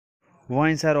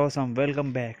Wines are awesome.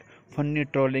 Welcome back. Funny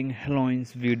trolling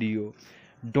Halloween's video.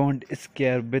 Don't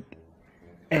scare with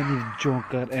any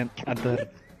joker and other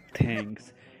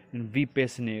things. And be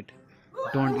passionate.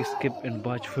 Don't skip and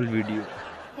watch full video.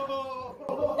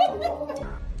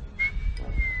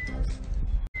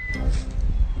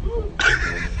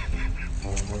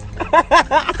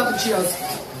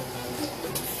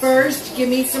 First, give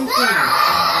me some food.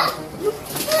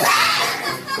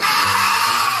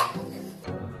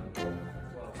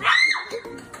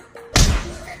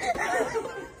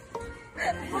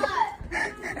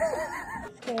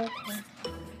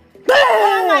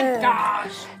 Oh my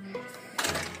gosh!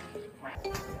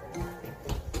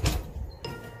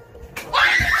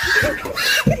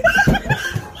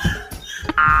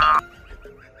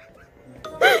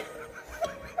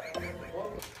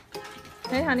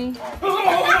 Hey, honey.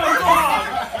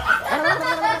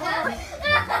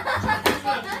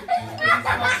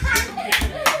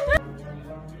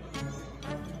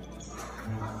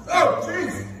 Oh,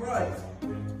 Jesus Christ!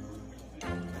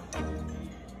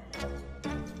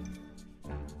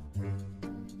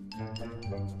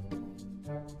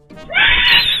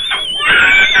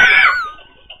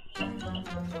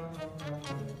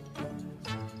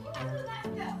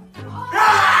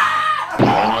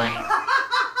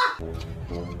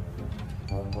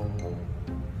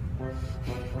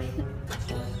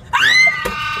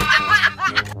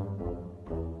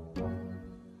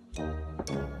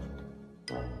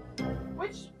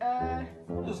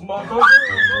 This motherfucker!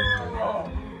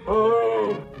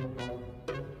 Oh.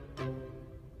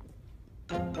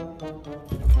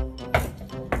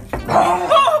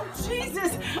 Oh,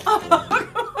 Jesus! Oh.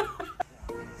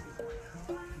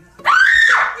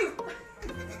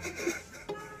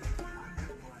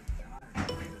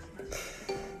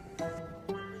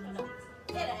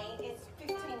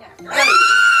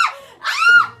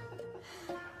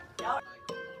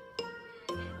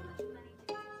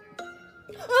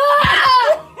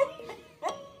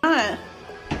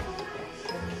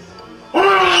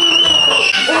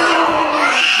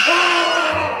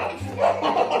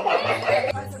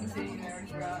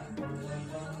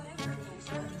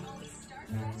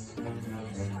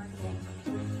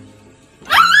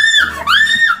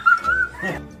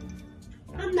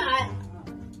 I'm not.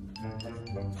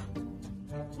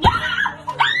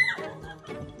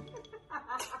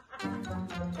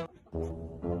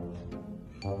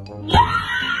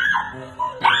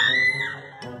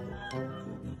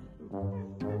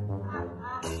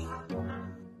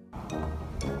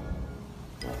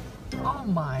 Oh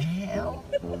my hell.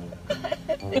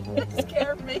 It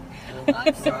scared me.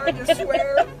 I'm sorry to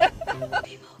swear.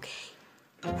 Okay.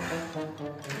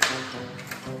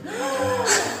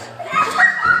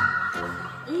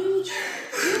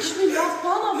 Idź mi do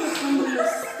panowie, są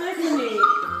stygni.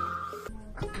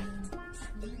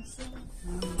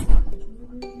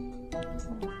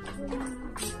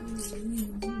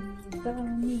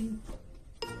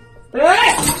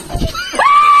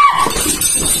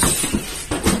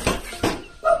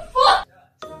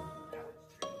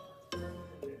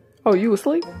 Oh, you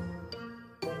asleep?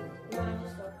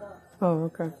 Oh,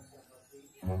 okay.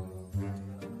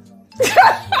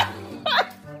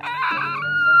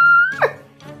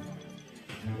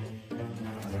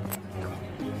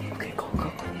 Okay, go.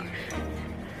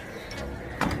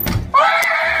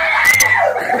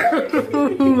 Oh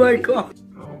my God.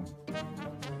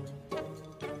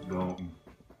 No.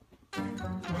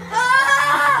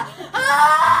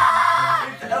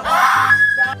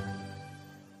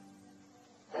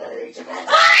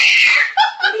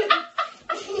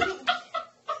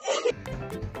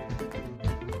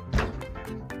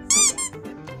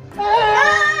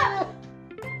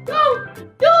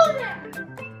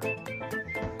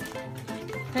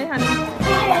 Hey, honey.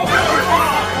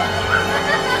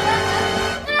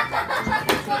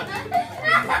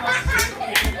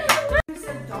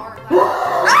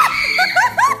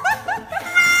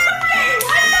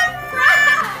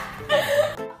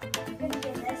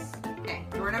 Okay,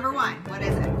 door number one. What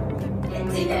is it?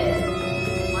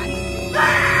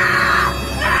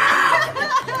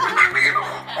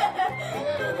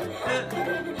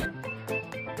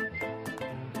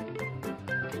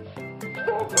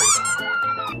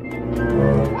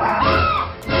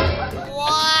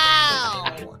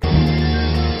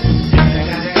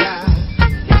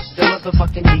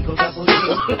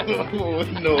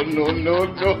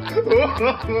 No.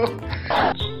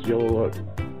 Your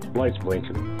light's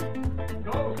blinking.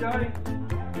 Go, Scotty.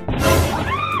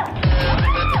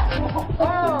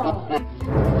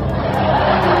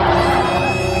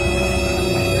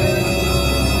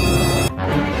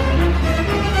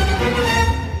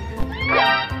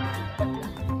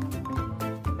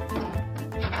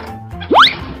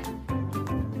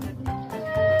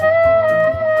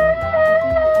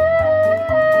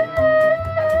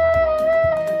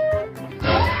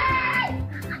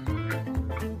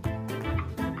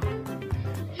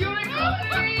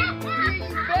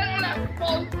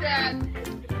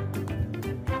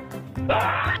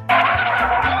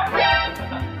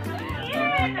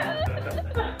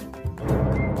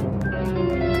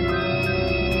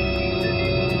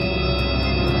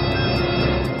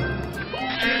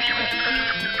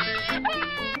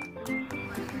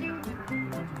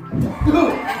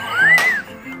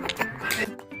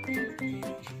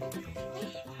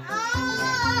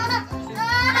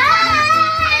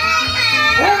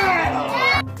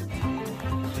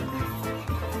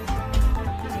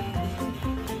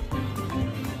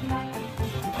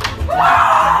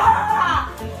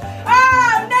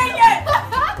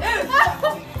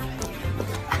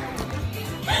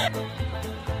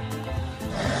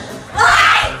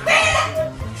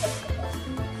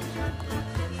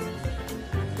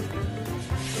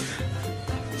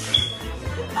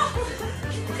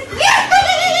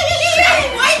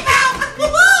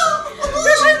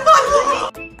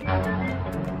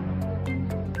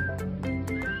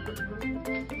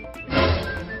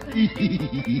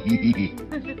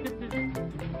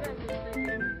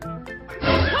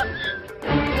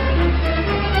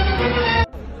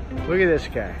 Look at this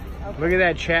guy. Look at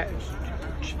that chat.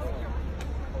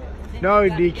 No,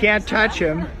 you can't touch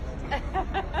him.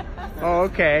 Oh,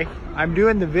 okay. I'm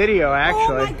doing the video,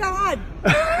 actually. Oh my God!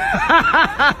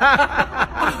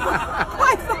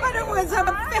 I thought it was a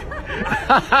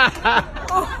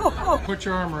oh. Put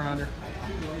your arm around her.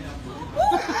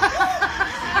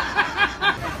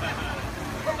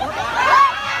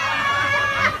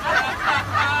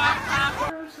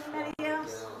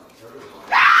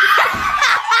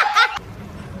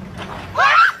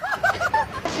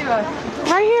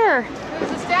 Right here. Who's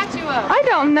the statue of? I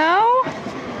don't know.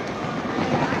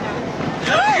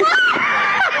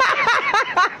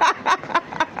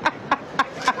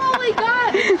 Holy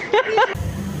God!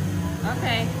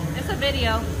 Okay, it's a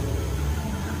video.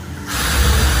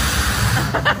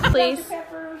 Please.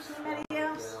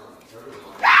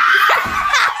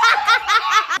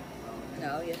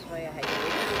 No, yes, way I hate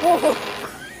you.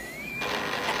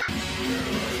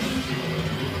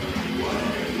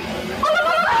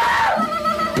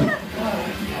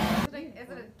 Is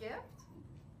it a gift?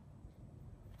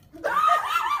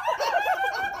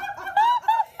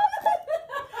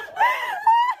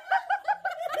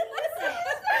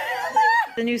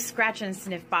 The new scratch and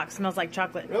sniff box smells like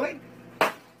chocolate. Really?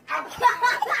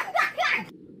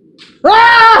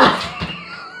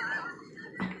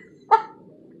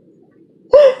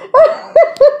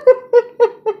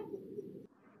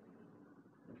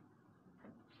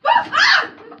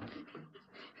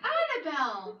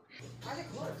 Annabelle!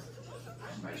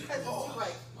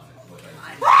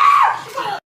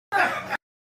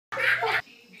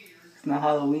 It's not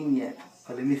Halloween yet,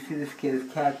 but let me see this kid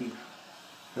is khaki.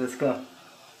 Let's go.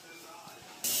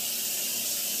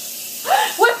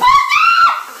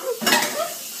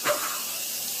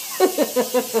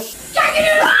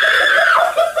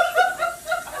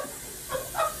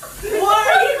 What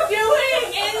are you doing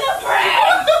in the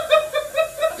frame?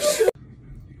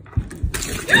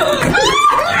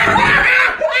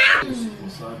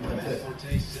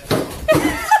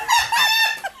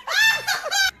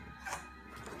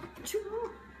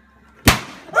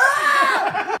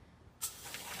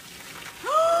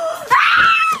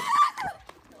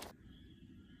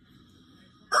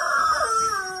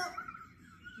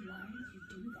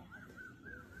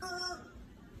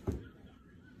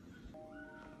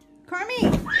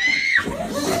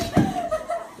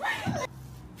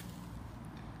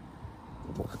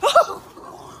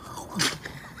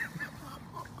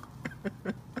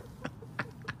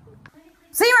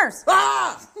 Seamers!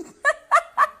 Ah!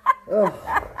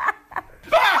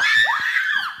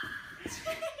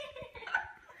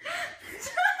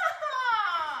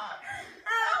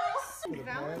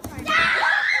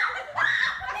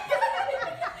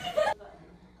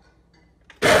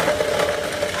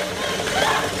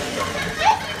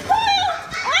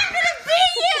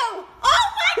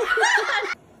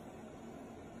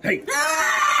 Hey!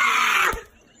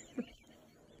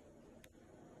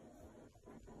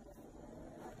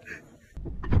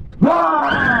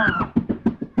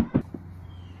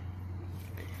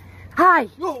 Hi!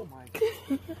 Oh my God.